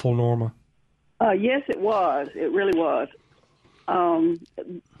that helpful, Norma? Yes, it was. It really was.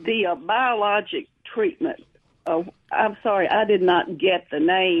 The biologic treatment, I'm sorry, I did not get the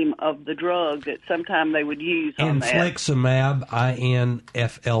name of the drug that sometime they would use on that. Infliximab,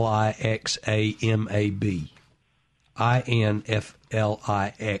 Inflixamab.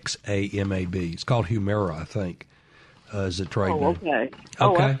 Inflixamab. It's called Humira, I think, is the trade name. Okay.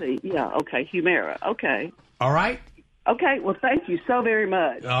 Oh, I see. Yeah, okay, Humira. Okay. All right. Okay, well, thank you so very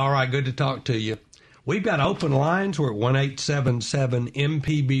much. All right, good to talk to you. We've got open lines. We're at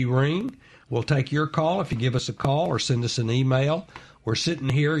 1-877-MPB-RING. We'll take your call if you give us a call or send us an email. We're sitting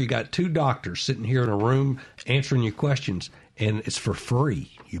here. You got two doctors sitting here in a room answering your questions, and it's for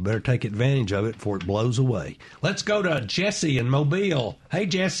free. You better take advantage of it before it blows away. Let's go to Jesse in Mobile. Hey,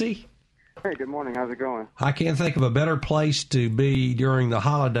 Jesse. Hey, good morning. How's it going? I can't think of a better place to be during the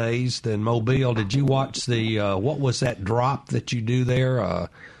holidays than Mobile. Did you watch the, what was that drop that you do there?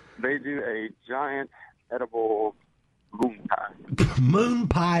 They do a giant edible moon pie. Moon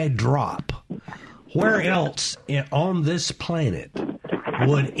pie drop. Where else on this planet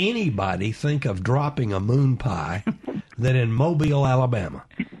would anybody think of dropping a moon pie than in Mobile, Alabama?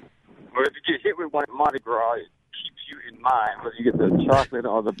 Well, if you get hit with one at Mardi Gras, it keeps you in mind, whether you get the chocolate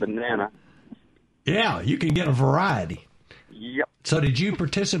or the banana. Yeah, you can get a variety. Yep. So did you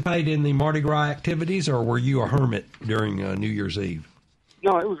participate in the Mardi Gras activities, or were you a hermit during New Year's Eve?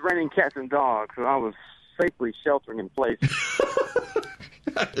 No, it was raining cats and dogs, so I was safely sheltering in place.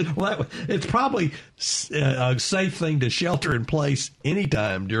 Well, it's probably a safe thing to shelter in place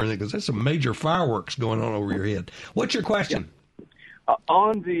anytime during it, because there's some major fireworks going on over your head. What's your question? Yeah.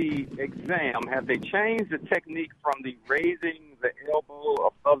 On the exam, have they changed the technique from the raising the elbow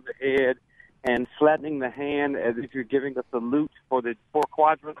above the head and flattening the hand as if you're giving a salute for the 4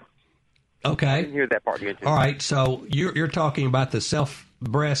 quadrants? Okay. I didn't hear that part yet. All right, so you're talking about the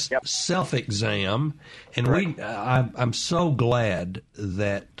breast self-exam, and I'm so glad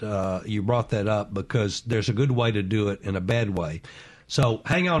that you brought that up, because there's a good way to do it and a bad way. So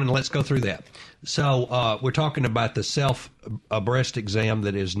hang on and let's go through that. So we're talking about the breast exam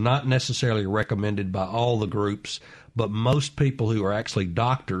that is not necessarily recommended by all the groups, but most people who are actually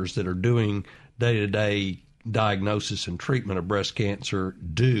doctors that are doing day-to-day diagnosis and treatment of breast cancer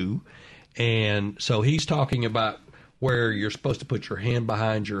do. And so he's talking about where you're supposed to put your hand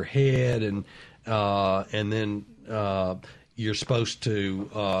behind your head, and then you're supposed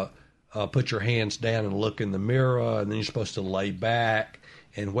to put your hands down and look in the mirror, and then you're supposed to lay back,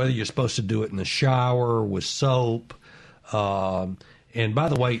 and whether you're supposed to do it in the shower with soap, And by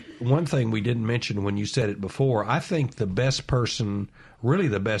the way, one thing we didn't mention when you said it before, I think the best person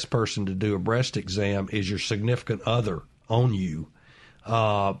to do a breast exam is your significant other on you,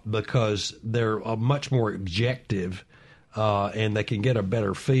 because they're much more objective, and they can get a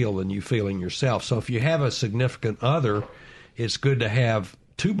better feel than you feeling yourself. So if you have a significant other, it's good to have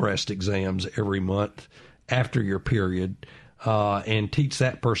 2 breast exams every month after your period, and teach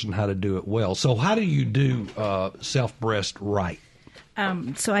that person how to do it well. So how do you do self-breast right?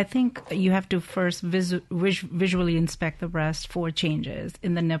 So I think you have to first visually inspect the breast for changes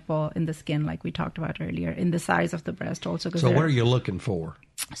in the nipple, in the skin, like we talked about earlier, in the size of the breast also. So what are you looking for?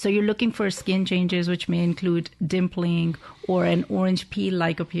 So you're looking for skin changes, which may include dimpling or an orange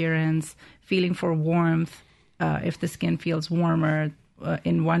peel-like appearance, feeling for warmth, if the skin feels warmer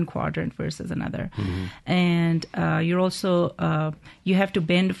in one quadrant versus another. Mm-hmm. And you're also, you have to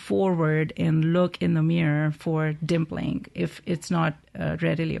bend forward and look in the mirror for dimpling if it's not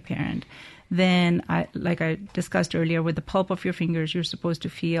readily apparent. Then, like I discussed earlier, with the pulp of your fingers, you're supposed to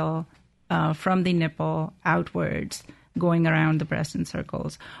feel from the nipple outwards, going around the breast in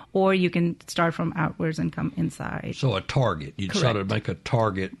circles, or you can start from outwards and come inside. So a target. You'd sort of make a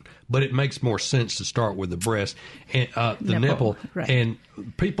target, but it makes more sense to start with the breast and the nipple. Right. And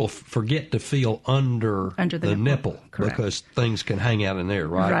people forget to feel under the nipple because things can hang out in there,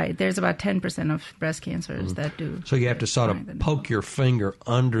 right? Right. There's about 10% of breast cancers that do. So you have to sort of poke your finger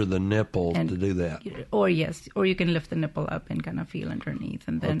under the nipple to do that. Or you can lift the nipple up and kind of feel underneath,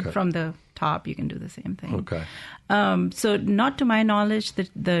 and then from the top you can do the same thing. Okay. So not to my knowledge,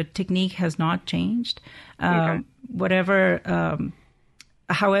 the technique has not changed.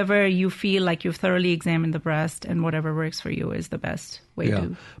 However you feel like you've thoroughly examined the breast, and whatever works for you is the best way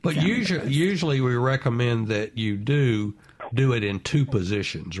to. But usually we recommend that you do it in 2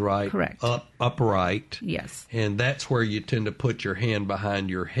 positions, right? Correct. Upright. Yes. And that's where you tend to put your hand behind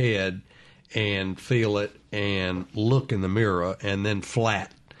your head and feel it and look in the mirror, and then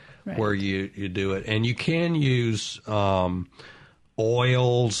flat. Right. Where you do it. And you can use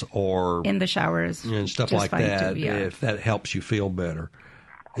oils or in the showers and stuff like that if that helps you feel better.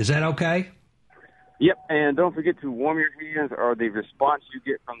 Is that okay? Yep, and don't forget to warm your hands, or the response you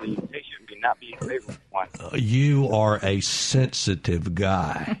get from the patient may not be a favorable one. You are a sensitive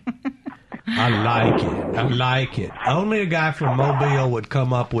guy. I like it. Only a guy from Mobile would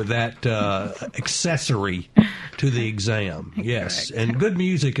come up with that accessory to the exam. Yes, correct. And good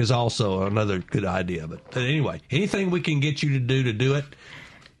music is also another good idea. But anyway, anything we can get you to do it.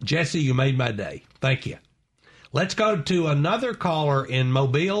 Jesse, you made my day. Thank you. Let's go to another caller in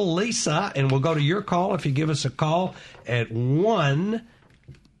Mobile, Lisa, and we'll go to your call if you give us a call at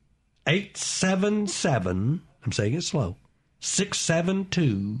 1-877, I'm saying it slow,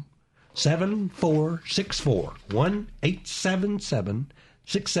 672-7464,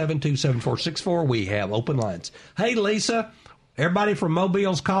 1-877-672-7464. We have open lines. Hey, Lisa, everybody from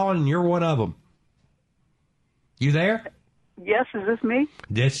Mobile's calling, and you're one of them. You there? Yes, is this me?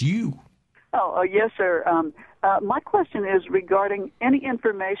 That's you. Oh, yes, sir. My question is regarding any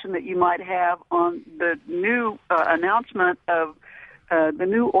information that you might have on the new announcement of the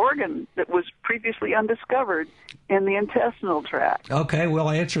new organ that was previously undiscovered in the intestinal tract. Okay,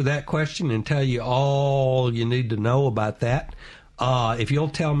 we'll answer that question and tell you all you need to know about that. If you'll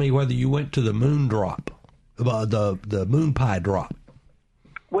tell me whether you went to the moon drop, the moon pie drop.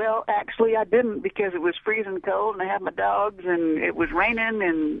 Well, actually, I didn't, because it was freezing cold, and I had my dogs, and it was raining,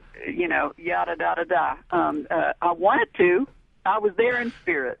 and, yada, da, da, da. I wanted to. I was there in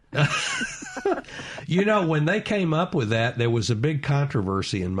spirit. When they came up with that, there was a big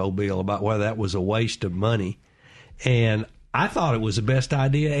controversy in Mobile about whether that was a waste of money. And I thought it was the best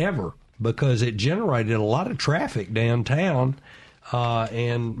idea ever, because it generated a lot of traffic downtown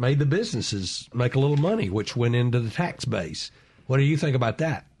and made the businesses make a little money, which went into the tax base. What do you think about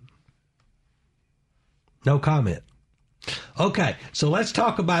that? No comment. Okay, so let's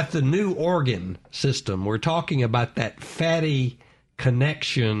talk about the new organ system. We're talking about that fatty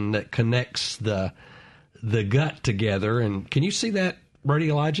connection that connects the gut together. And can you see that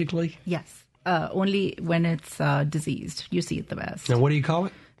radiologically? Yes, only when it's diseased. You see it the best. Now, what do you call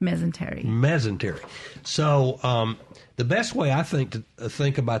it? Mesentery. Mesentery. So the best way I think to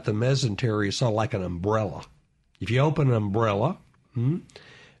think about the mesentery is sort of like an umbrella. If you open an umbrella,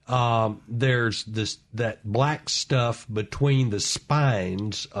 there's that black stuff between the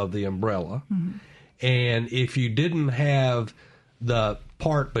spines of the umbrella. Mm-hmm. And if you didn't have the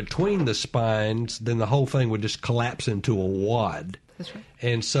part between the spines, then the whole thing would just collapse into a wad. That's right.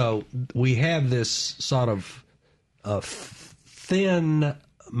 And so we have this sort of thin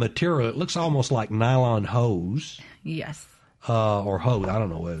material. It looks almost like nylon hose. Yes. or hose. I don't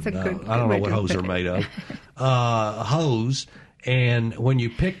know what what hose are made of. Hose. And when you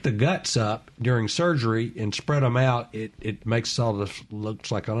pick the guts up during surgery and spread them out, it makes all this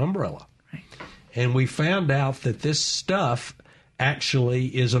looks like an umbrella. Right. And we found out that this stuff actually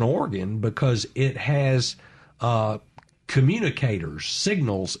is an organ because it has communicators,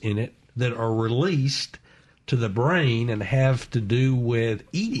 signals in it that are released to the brain and have to do with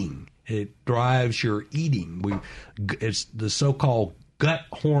eating. It drives your eating. It's the so-called gut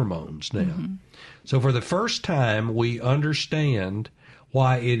hormones now. Mm-hmm. So for the first time, we understand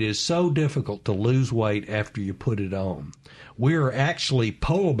why it is so difficult to lose weight after you put it on. We are actually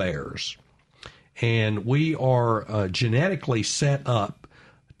polar bears, and we are genetically set up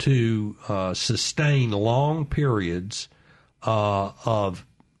to sustain long periods of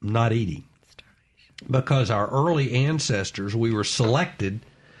not eating. Because our early ancestors, we were selected.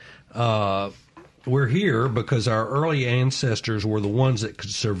 We're here because our early ancestors were the ones that could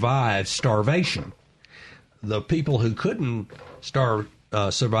survive starvation. The people who couldn't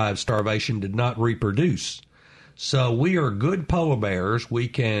survive starvation did not reproduce. So we are good polar bears. We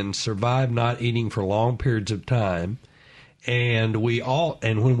can survive not eating for long periods of time, and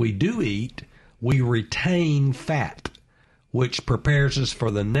when we do eat, we retain fat, which prepares us for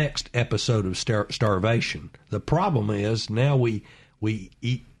the next episode of starvation. The problem is now we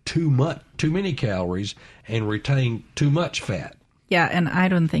eat too many calories and retain too much fat. Yeah, and I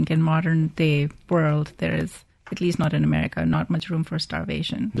don't think in modern day world there is, at least not in America, not much room for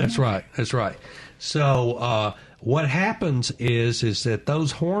starvation. That's right. So what happens is that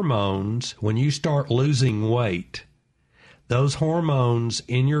those hormones, when you start losing weight, those hormones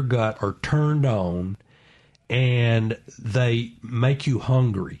in your gut are turned on and they make you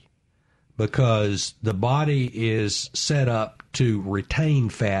hungry because the body is set up to retain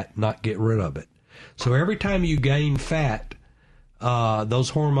fat, not get rid of it. So every time you gain fat, those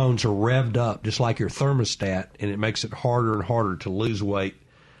hormones are revved up, just like your thermostat, and it makes it harder and harder to lose weight.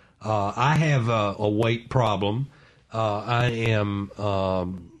 I have a weight problem. I am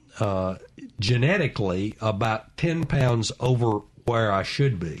genetically about 10 pounds over where I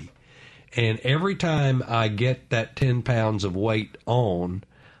should be. And every time I get that 10 pounds of weight on,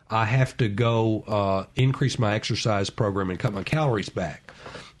 I have to go increase my exercise program and cut my calories back.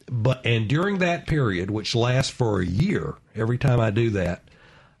 And during that period, which lasts for a year, every time I do that,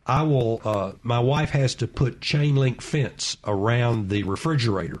 I will. My wife has to put chain link fence around the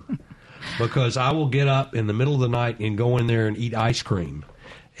refrigerator because I will get up in the middle of the night and go in there and eat ice cream.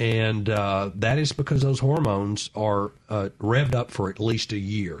 And that is because those hormones are revved up for at least a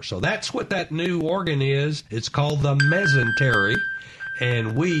year. So that's what that new organ is. It's called the mesentery,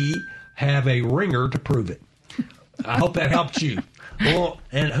 and we have a ringer to prove it. I hope that helps you. Well,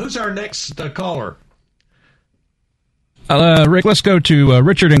 and who's our next caller? Rick, let's go to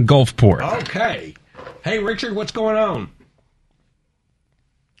Richard in Gulfport. Okay. Hey, Richard, what's going on?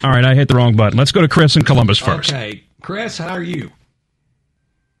 All right, I hit the wrong button. Let's go to Chris in Columbus first. Okay. Chris, how are you?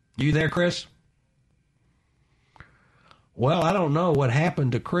 You there, Chris? Well, I don't know what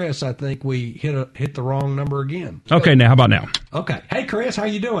happened to Chris. I think we hit the wrong number again. Okay, now how about now? Okay. Hey, Chris, how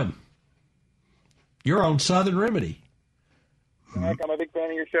you doing? You're on Southern Remedy. Heck, I'm a big fan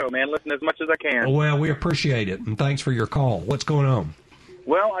of your show, man. Listen as much as I can. Well, we appreciate it, and thanks for your call. What's going on?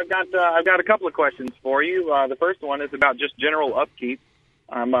 Well, I've got a couple of questions for you. The first one is about just general upkeep.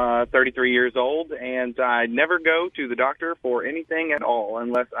 I'm 33 years old, and I never go to the doctor for anything at all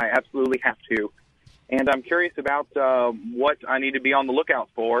unless I absolutely have to. And I'm curious about what I need to be on the lookout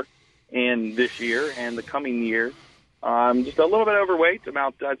for in this year and the coming years. I'm just a little bit overweight,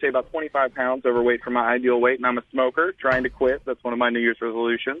 I'd say about 25 pounds overweight for my ideal weight, and I'm a smoker, trying to quit. That's one of my New Year's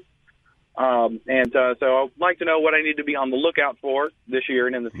resolutions. So I'd like to know what I need to be on the lookout for this year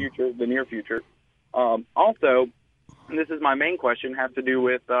and in the future, the near future. Also, and this is my main question, has to do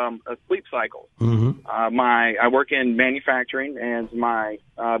with a sleep cycle. Mm-hmm. I work in manufacturing, and my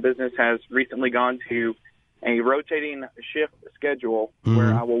business has recently gone to a rotating shift schedule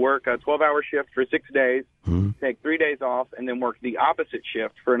where I will work a 12-hour shift for 6 days, take 3 days off, and then work the opposite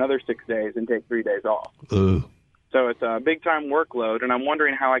shift for another 6 days and take 3 days off. So it's a big-time workload, and I'm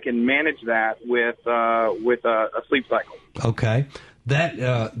wondering how I can manage that with a sleep cycle. Okay.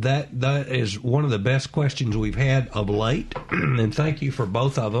 That is one of the best questions we've had of late, and thank you for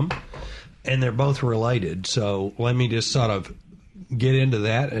both of them. And they're both related, so let me just sort of get into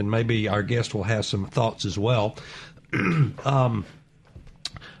that, and maybe our guest will have some thoughts as well.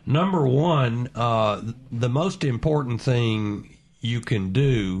 Number one, the most important thing you can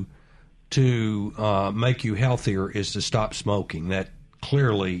do to make you healthier is to stop smoking. That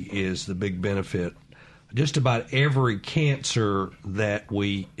clearly is the big benefit just about every cancer that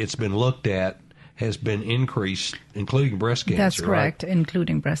it's been looked at has been increased, including breast cancer. That's correct, right?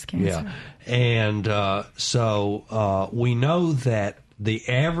 Including breast cancer. Yeah. And so we know that the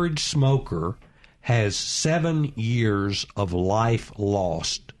average smoker has 7 years of life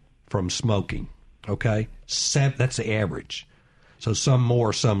lost from smoking. Okay? That's the average. So some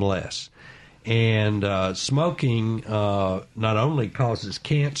more, some less. And smoking not only causes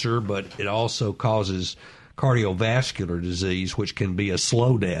cancer, but it also causes cardiovascular disease, which can be a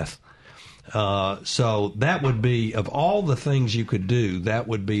slow death. So that would be, of all the things you could do, that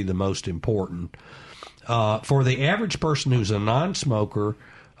would be the most important. For the average person who's a non-smoker,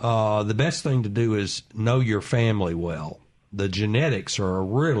 the best thing to do is know your family well. The genetics are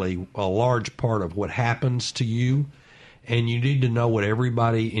really a large part of what happens to you, and you need to know what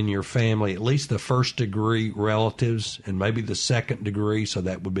everybody in your family, at least the first-degree relatives and maybe the second degree, so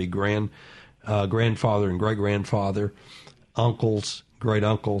that would be grandfather and great-grandfather, uncles,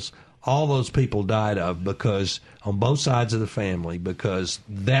 great-uncles, all those people died of, because on both sides of the family, because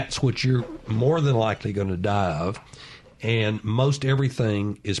that's what you're more than likely going to die of, and most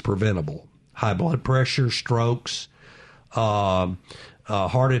everything is preventable. High blood pressure, strokes, heart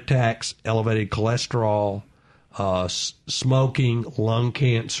attacks, elevated cholesterol, smoking, lung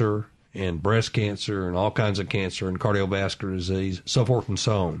cancer, and breast cancer, and all kinds of cancer, and cardiovascular disease, so forth and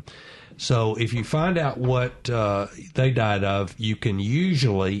so on. So if you find out what they died of, you can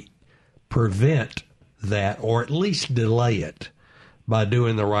usually prevent that, or at least delay it, by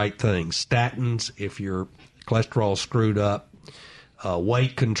doing the right things. Statins, if your cholesterol is screwed up,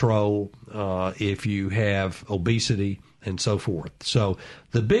 weight control, if you have obesity, and so forth. So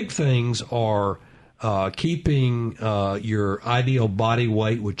the big things are keeping your ideal body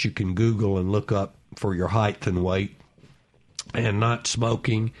weight, which you can Google and look up for your height and weight, and not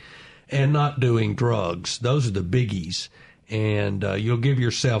smoking, and not doing drugs. Those are the biggies. And you'll give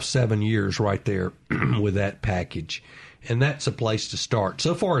yourself 7 years right there with that package. And that's a place to start.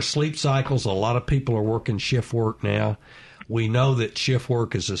 So far as sleep cycles, a lot of people are working shift work now. We know that shift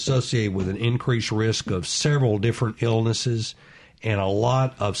work is associated with an increased risk of several different illnesses and a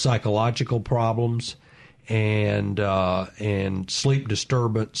lot of psychological problems. And sleep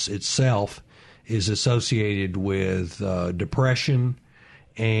disturbance itself is associated with depression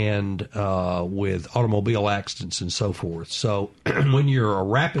and with automobile accidents and so forth. So when you're a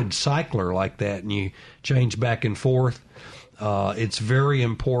rapid cycler like that and you change back and forth, it's very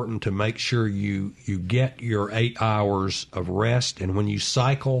important to make sure you get your 8 hours of rest. And when you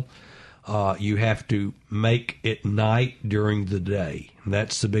cycle, you have to make it night during the day. And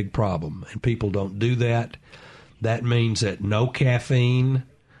that's the big problem. And people don't do that. That means that no caffeine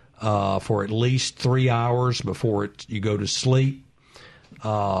for at least 3 hours before you go to sleep.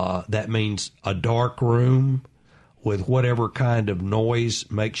 That means a dark room with whatever kind of noise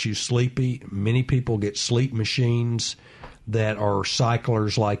makes you sleepy. Many people get sleep machines that are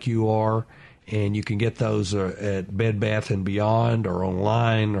cyclers like you are, and you can get those at Bed Bath & Beyond or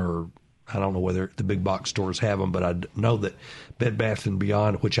online, or I don't know whether the big box stores have them, but I know that Bed Bath &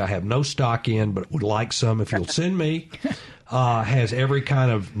 Beyond, which I have no stock in but would like some if you'll send me, has every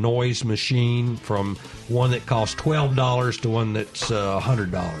kind of noise machine, from one that costs $12 to one that's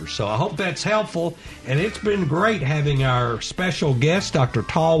 $100. So I hope that's helpful. And it's been great having our special guest, Dr.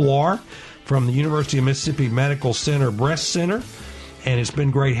 Talwar, from the University of Mississippi Medical Center Breast Center. And it's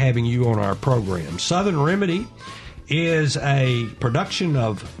been great having you on our program. Southern Remedy is a production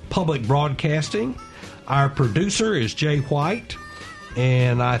of Public Broadcasting. Our producer is Jay White.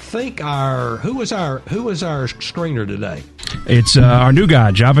 And I think who was our screener today? It's our new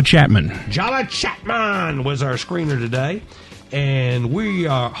guy, Java Chapman. Java Chapman was our screener today. And we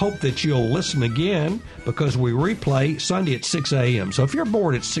hope that you'll listen again, because we replay Sunday at 6 a.m. So if you're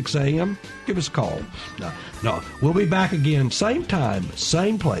bored at 6 a.m., give us a call. No, we'll be back again, same time,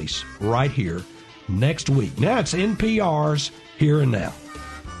 same place, right here next week. Now it's NPR's Here and Now.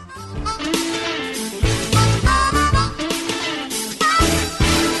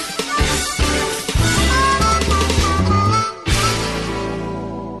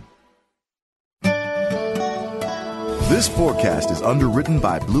 This forecast is underwritten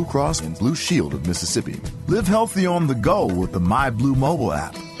by Blue Cross and Blue Shield of Mississippi. Live healthy on the go with the My Blue mobile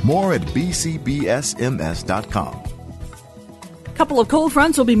app. More at bcbsms.com. A couple of cold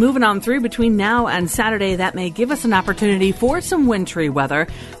fronts will be moving on through between now and Saturday. That may give us an opportunity for some wintry weather.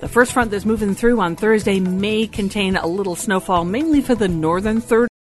 The first front that's moving through on Thursday may contain a little snowfall, mainly for the northern third